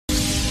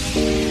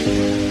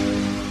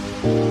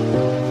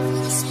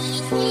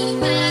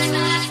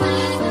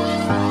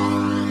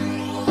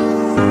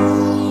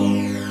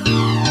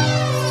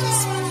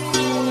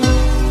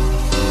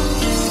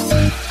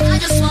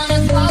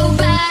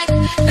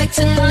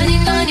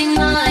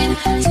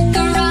Took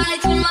a ride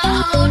through my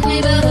old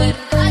neighborhood.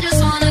 I just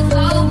wanna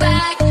go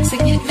back.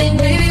 Sing it,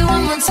 baby,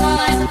 one more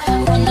time. I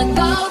wanna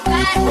go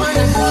back,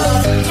 wanna go.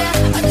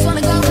 Yeah, I just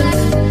wanna go back.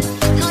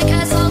 No, I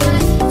can't slow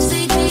back.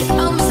 CD,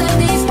 on my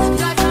 70s.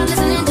 Drive around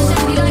listening to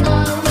Shady like,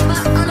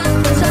 but on a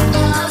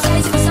shotgun. I was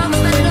raised to be so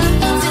much better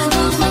than. Still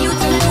lose my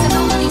youth and legs. No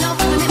money, no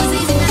fun, it was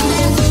easy back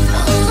then.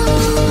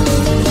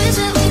 Wish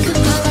that we could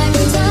go back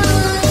in time.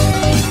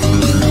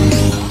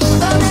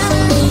 But now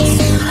it's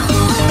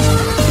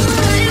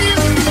baby,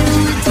 we can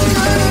do it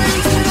tonight,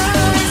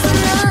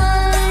 tonight.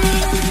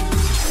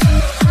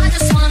 I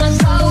just wanna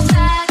go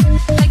back,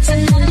 like to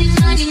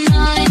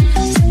 1999.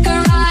 Took a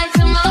ride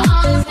through my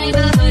old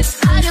neighborhood.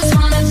 I just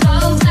wanna go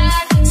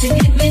back, sing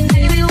it with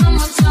baby one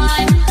more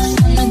time.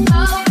 Wanna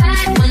go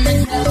back, wanna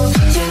go.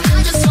 I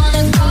just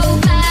wanna go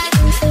back,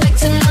 like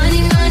to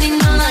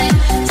 1999.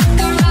 Took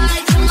a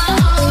ride through my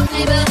old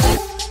neighborhood.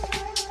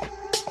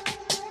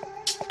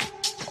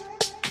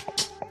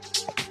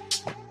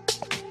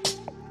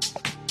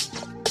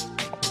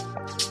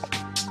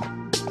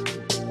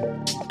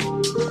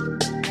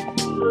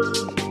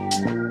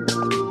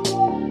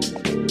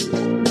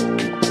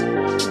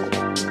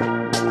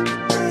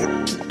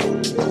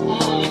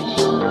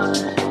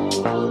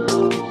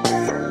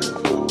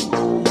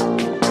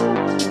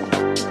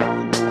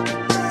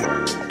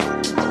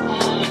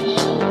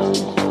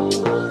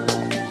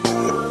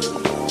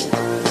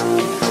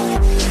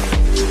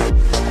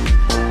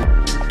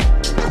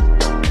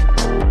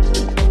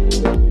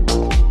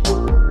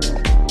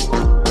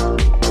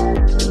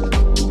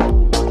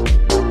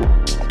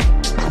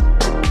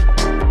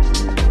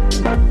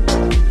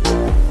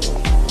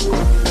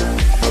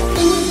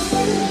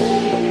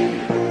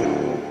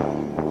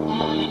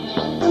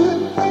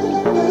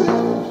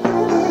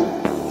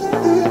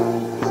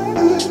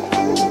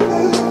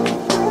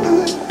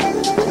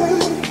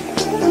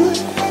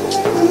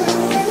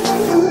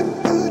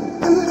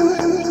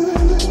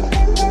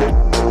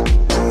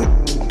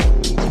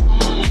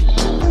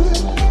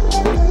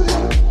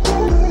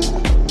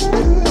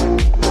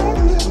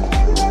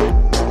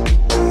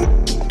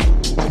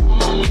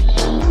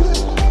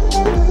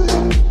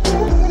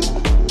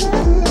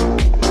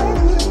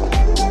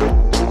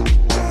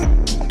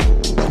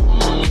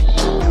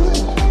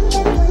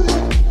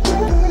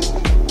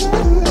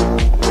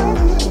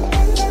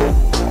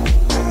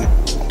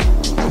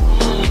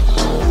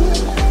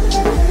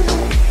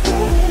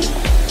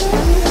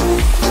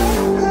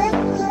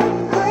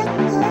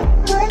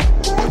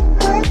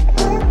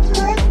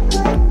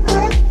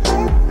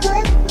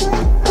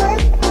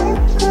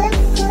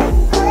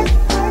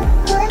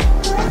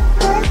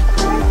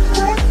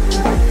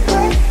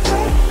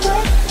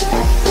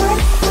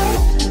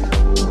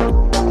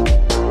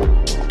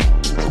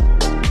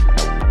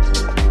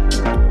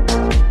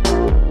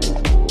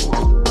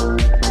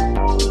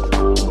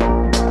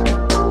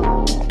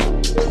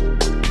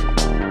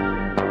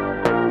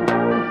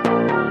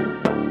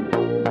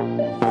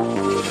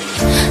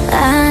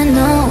 I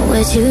know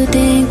what you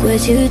think,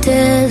 what you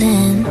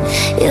telling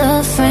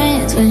your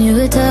friends when you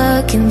were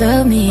talking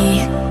about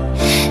me.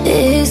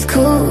 It's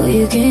cool,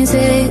 you can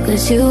say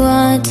what you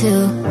want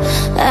to.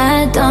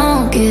 I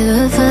don't give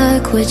a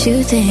fuck what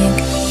you think.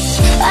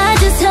 I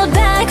just held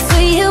back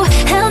for you,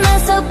 held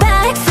myself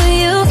back for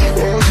you.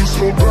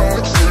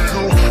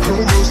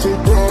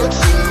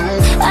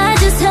 I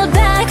just held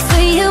back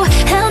for you,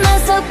 held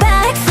myself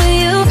back for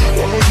you.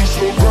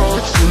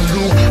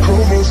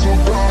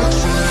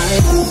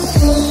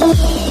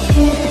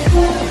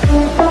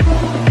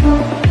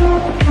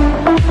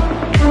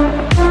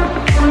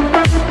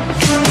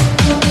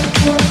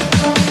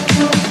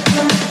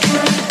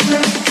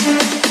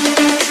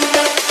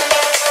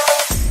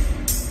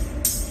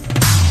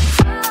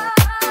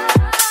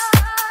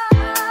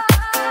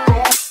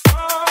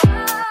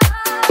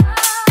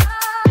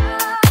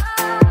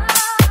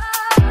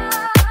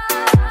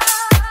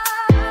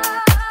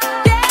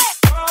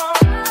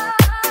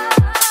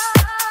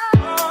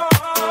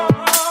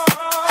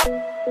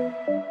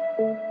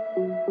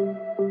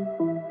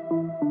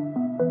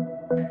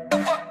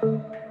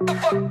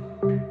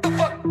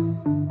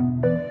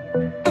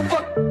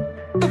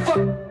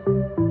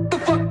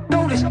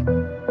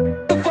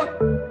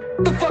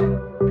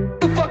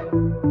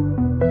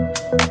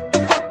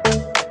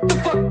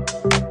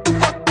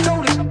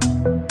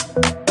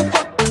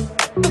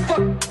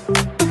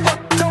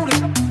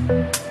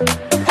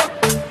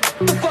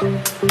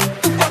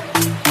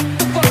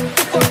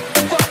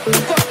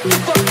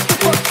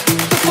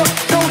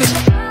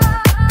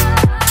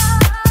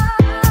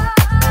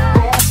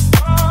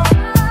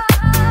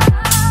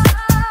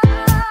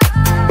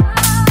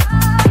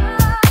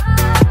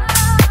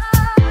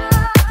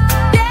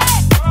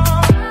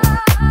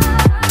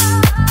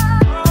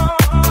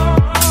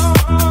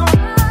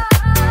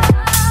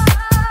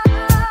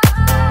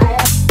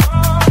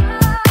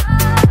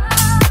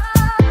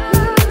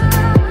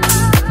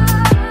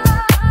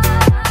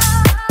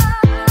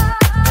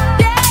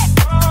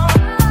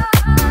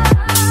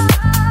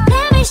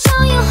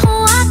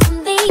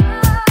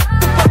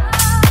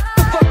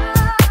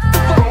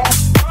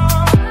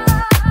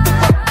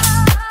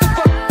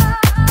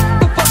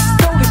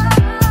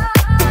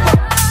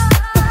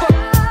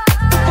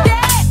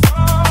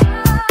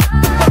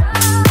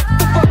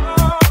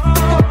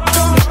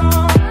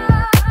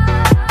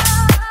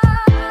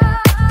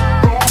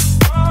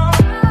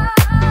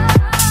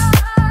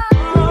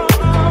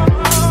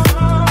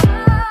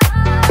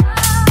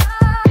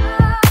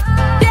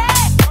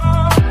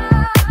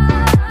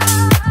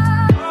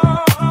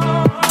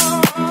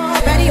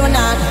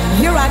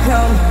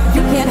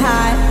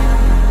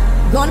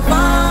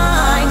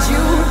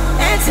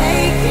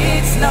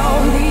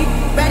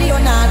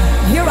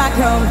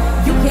 come,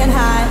 you can't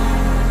hide.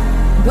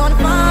 Gonna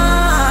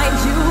find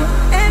you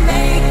and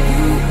make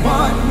you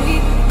want me.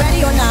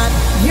 Ready or not,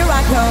 here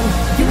I come,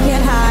 you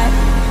can't hide.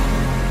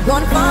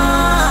 Gonna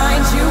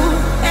find you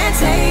and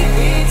take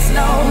it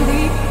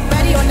slowly.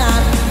 Ready or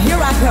not,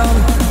 here I come,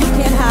 you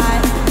can't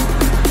hide.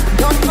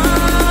 Gonna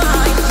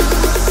find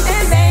you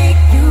and make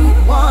you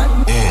want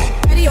me.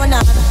 Ready or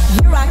not,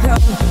 here I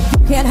come, you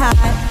can't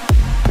hide.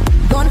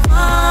 Gonna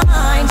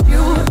find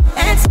you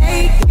and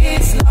take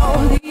it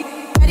slowly.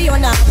 Ready or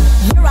not,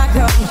 here I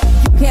come,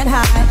 you can't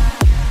hide.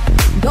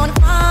 Gonna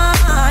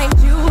find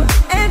you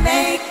and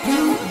make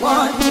you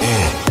want me.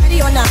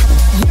 Ready or not,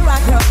 here I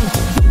come,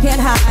 you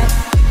can't hide.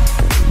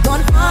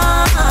 Gonna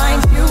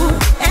find you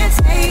and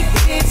take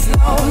it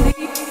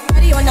slowly.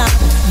 Ready or not,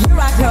 here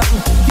I come,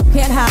 you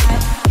can't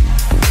hide.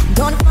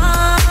 Gonna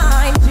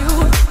find you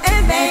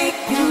and make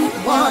you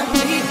want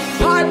me.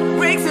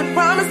 Heartbreaks and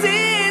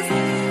promises,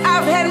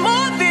 I've had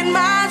more than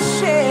my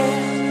share.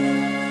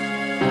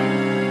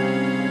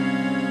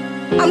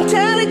 I'm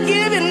tired of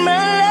giving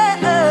my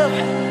love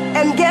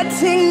and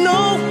getting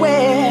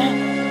nowhere,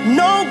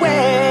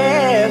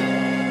 nowhere.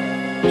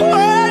 What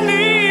I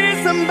need is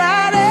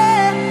somebody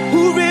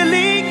who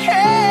really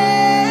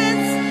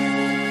cares.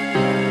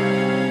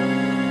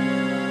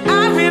 I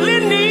really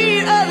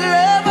need a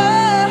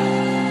lover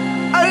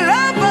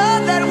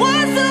that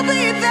wants to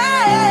be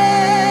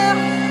there.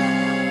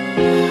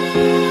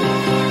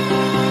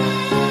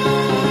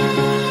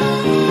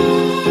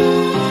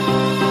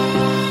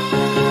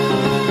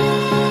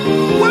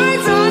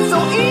 Words are so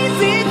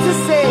easy to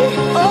say.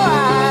 Oh,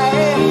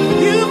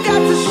 you've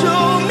got to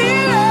show me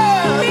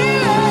love, me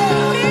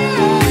love, me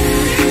love.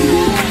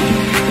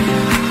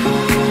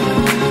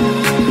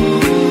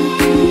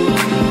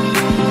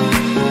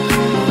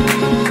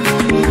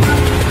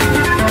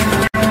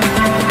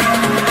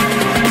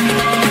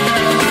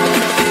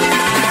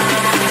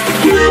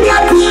 You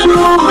got to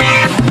show me.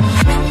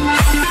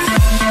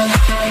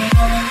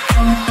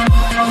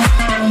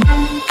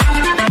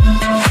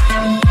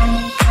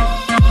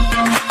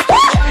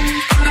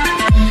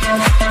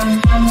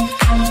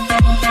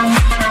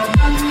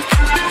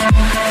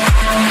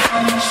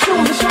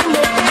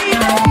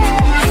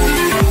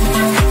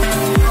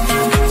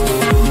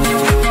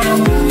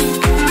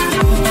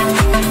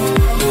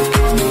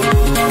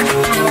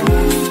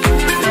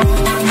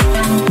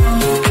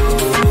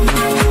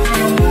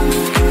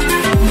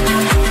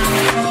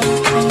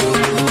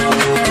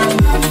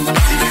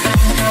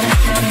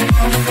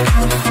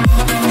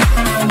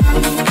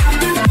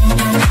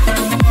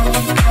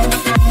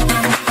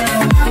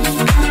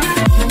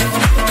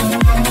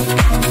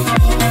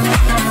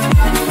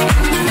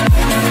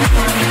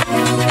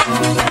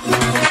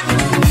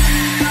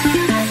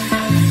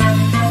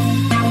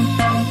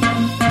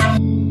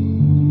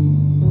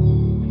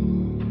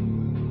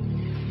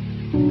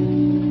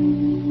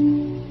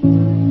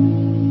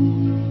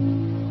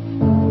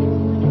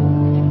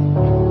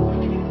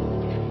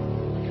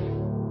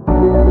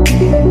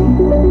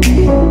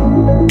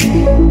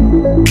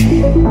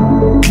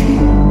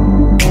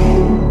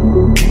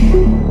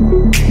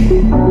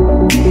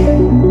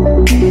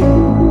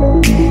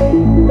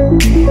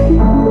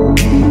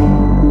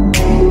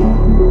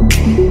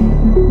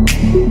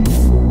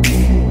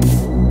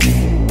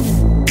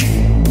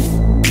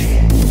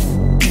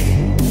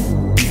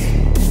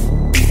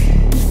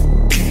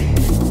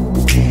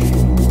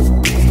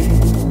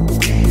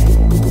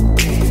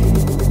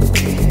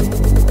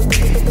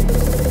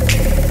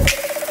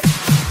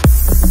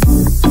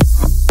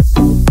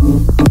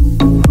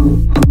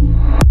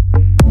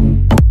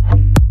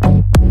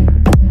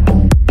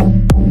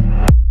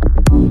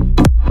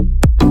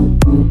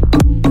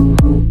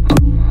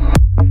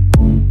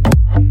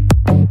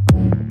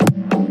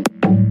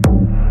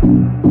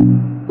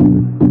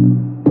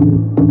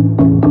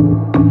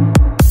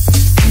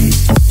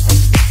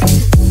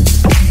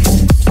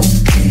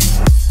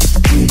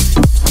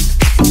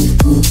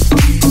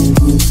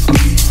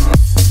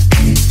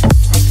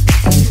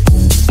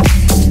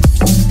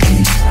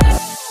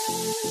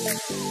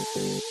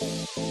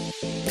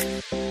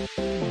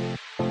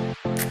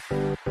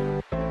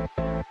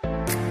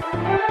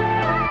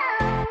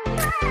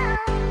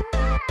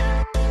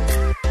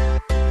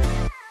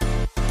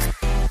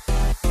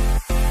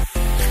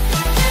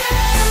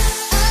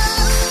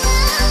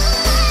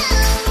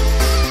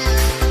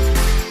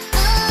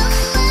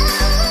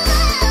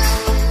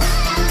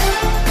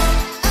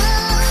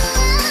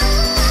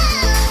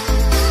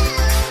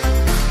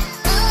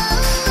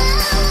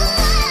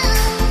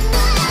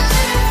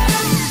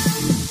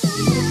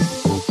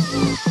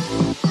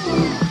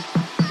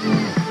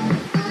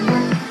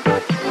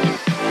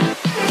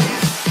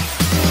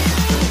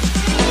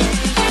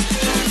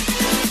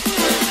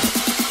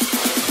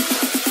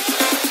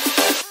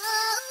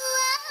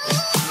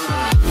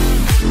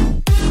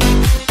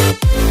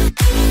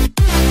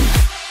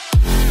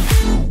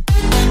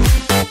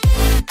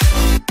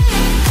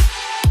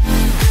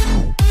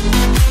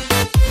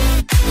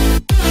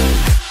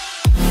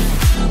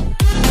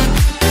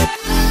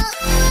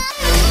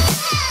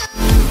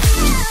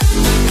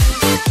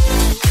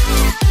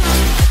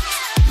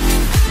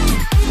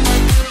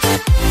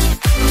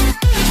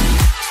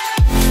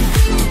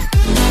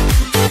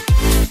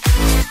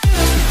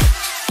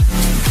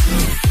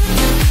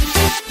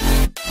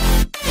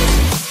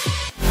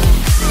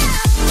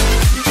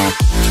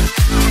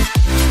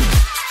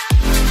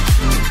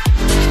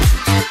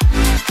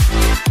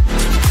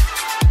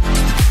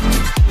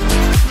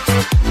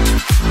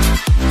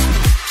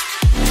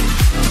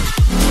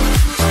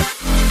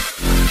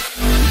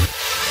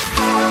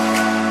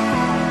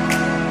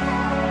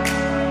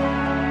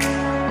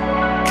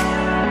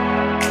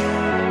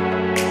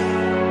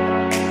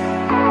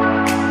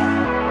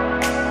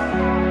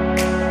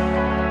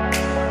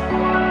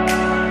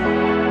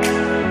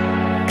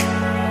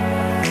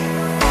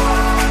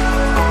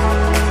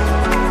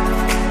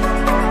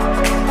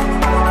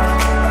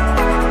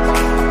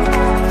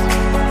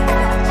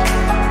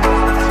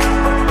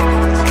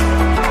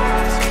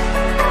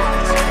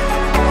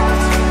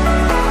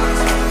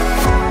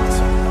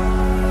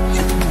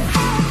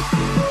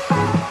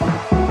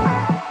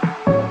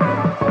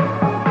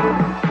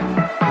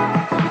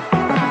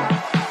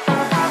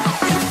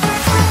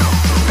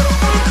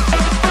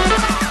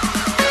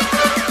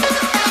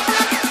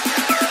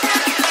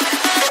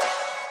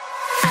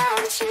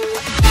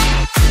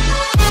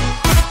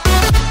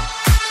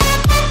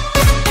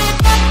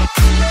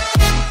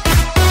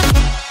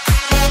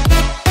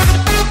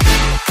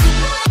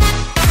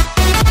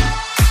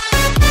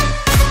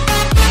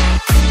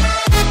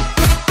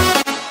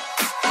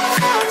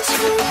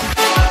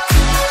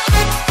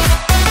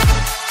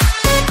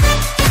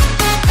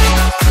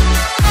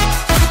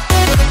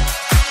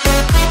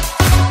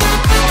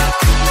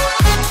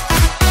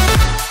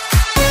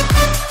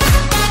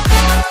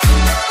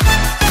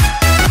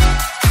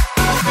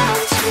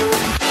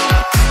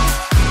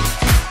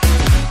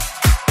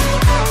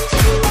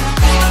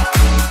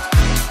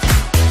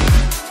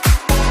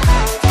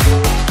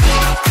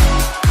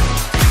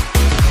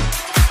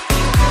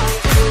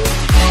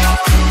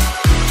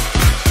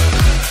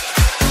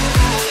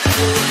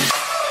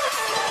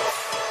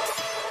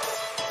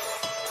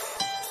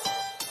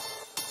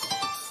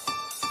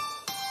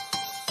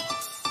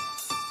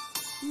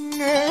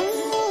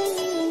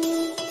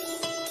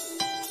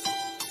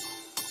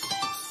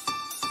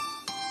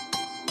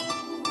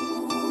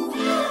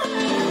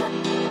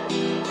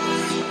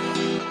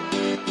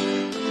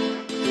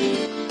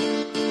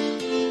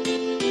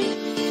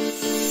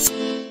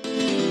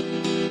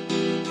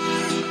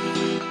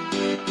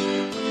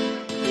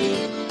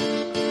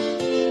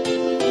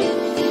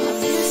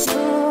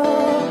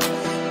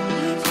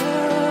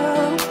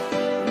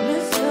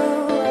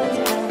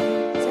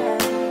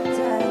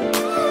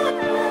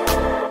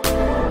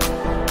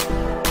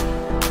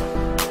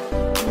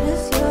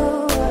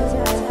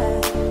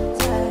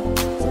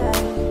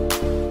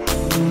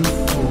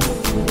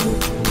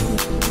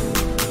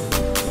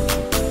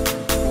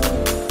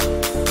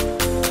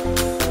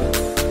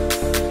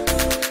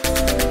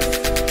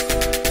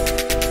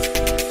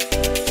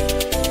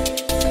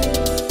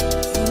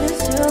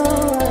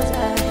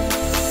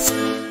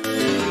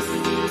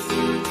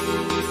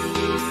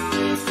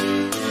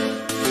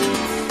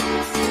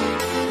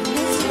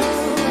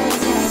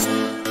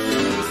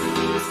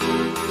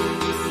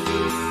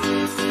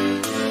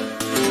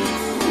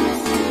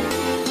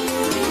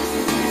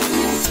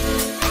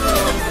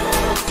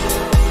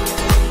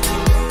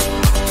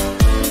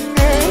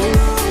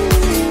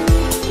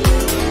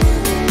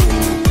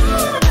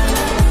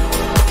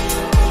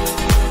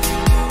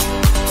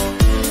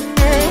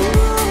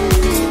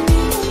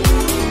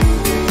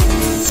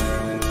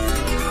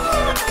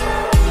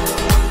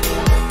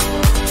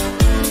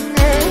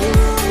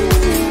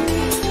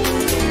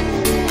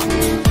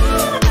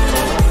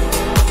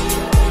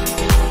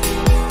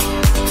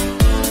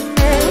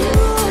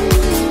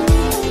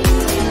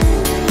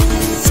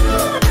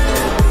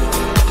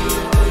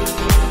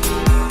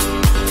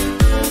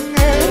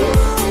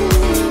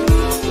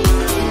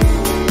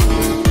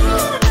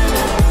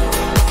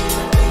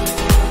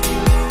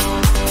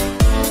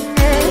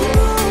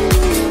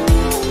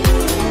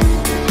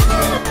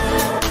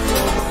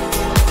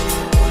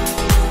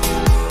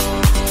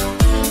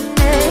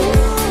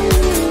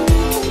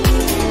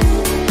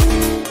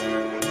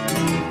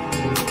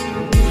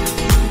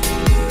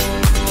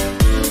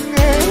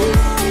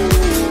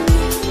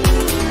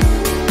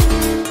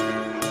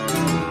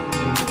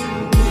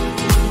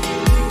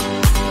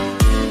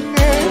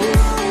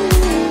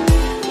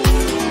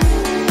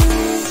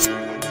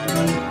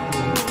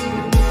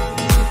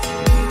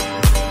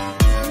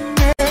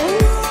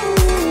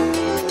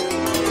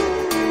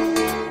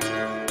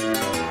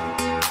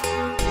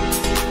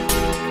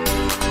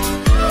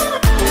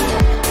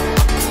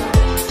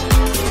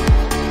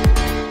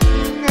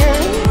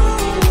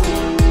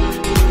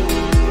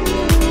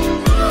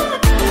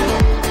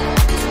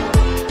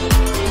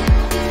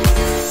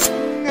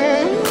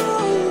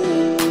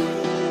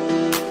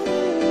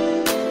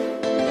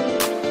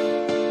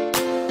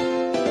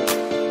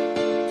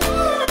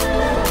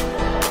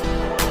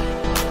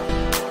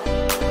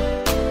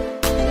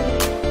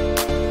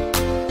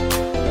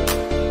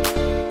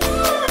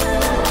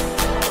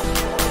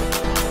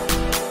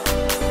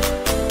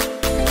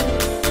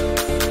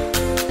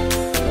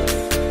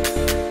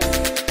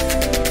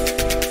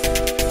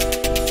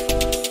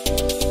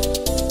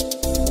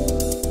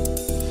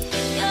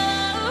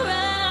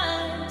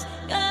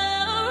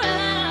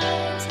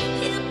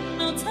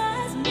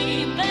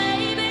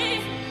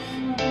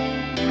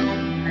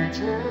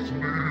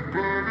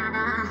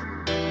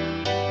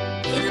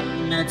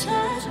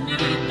 touch me,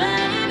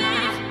 baby.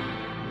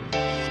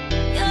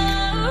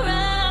 Your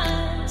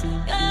eyes,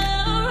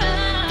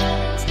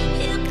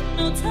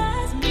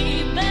 hypnotize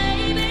me,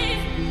 baby.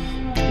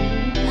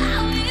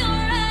 Oh,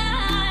 your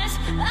eyes,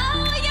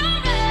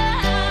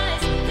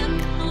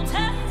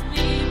 hypnotize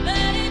me,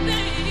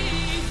 baby.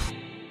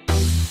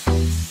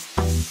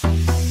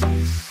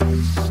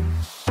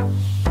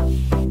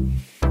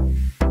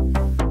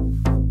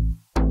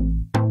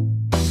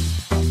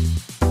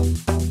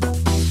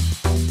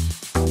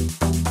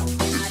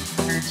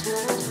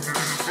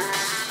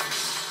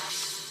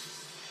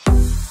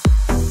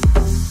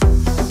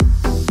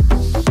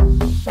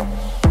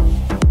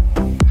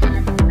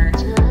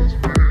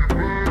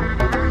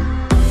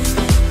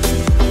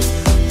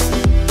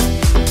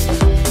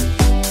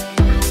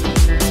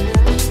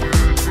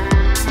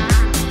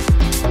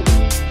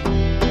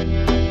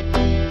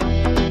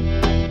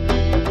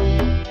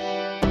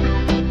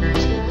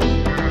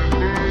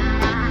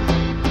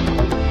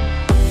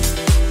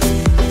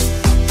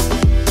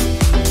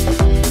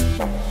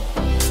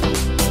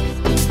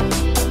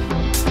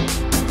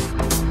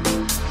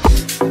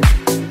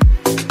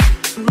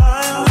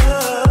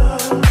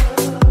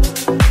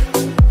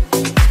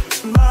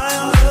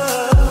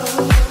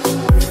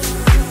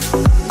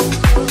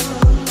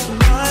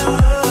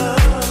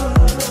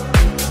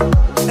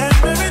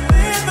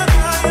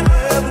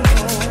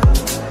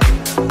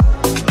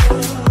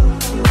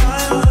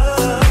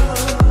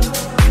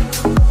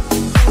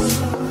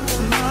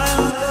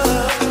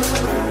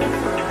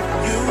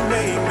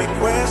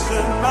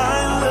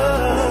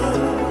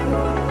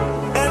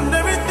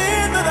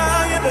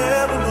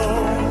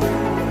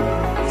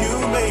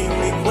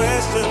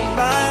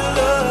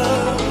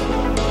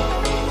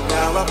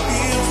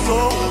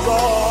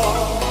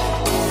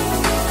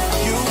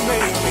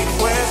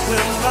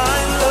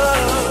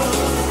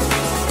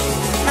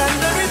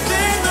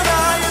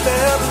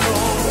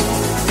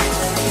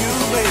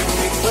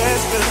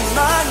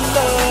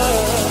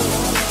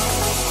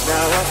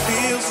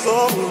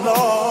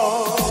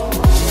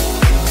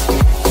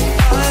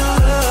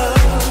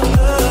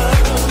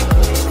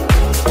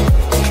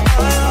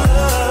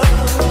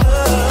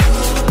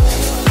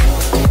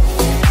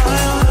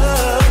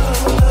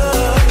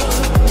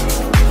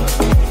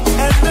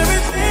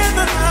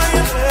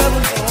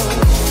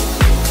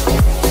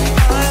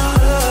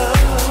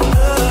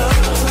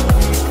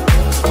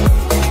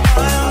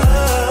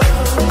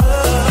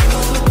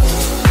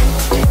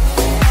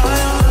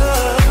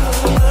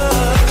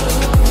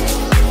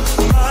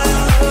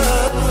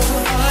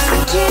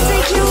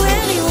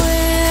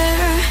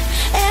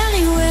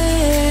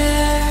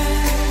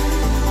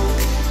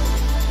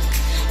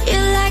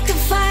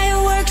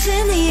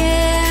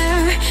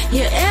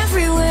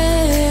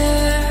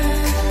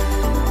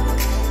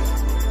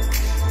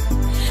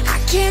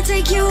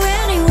 Take you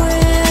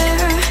anywhere.